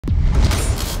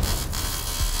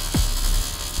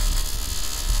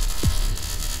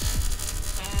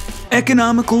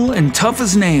Economical and tough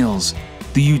as nails,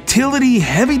 the Utility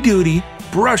Heavy-Duty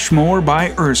Brush Mower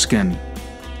by Erskine.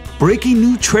 Breaking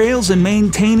new trails and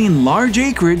maintaining large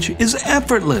acreage is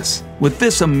effortless with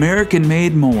this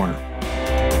American-made mower.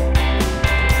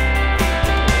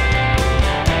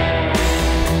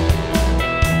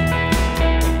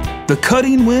 The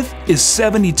cutting width is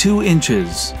 72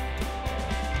 inches.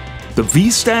 The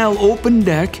V-style open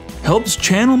deck helps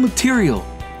channel material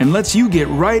and lets you get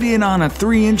right in on a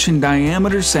 3-inch in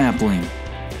diameter sapling.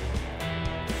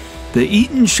 The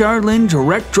Eaton Charlin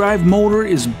direct-drive motor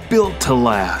is built to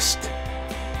last.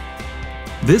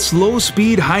 This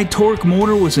low-speed, high-torque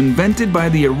motor was invented by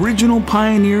the original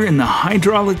pioneer in the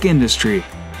hydraulic industry,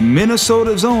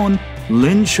 Minnesota's own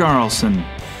Lynn Charlson.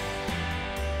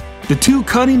 The two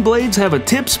cutting blades have a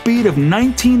tip speed of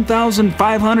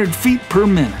 19,500 feet per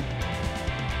minute.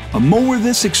 A mower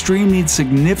this extreme needs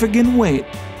significant weight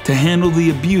to handle the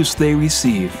abuse they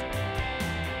receive.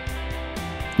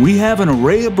 We have an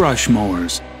array of brush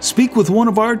mowers. Speak with one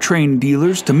of our trained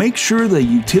dealers to make sure the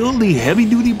Utility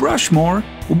Heavy-Duty Brush Mower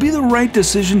will be the right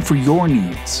decision for your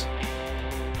needs.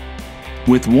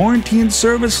 With warranty and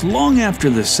service long after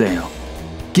the sale,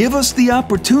 give us the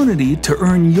opportunity to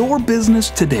earn your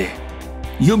business today.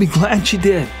 You'll be glad you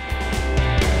did.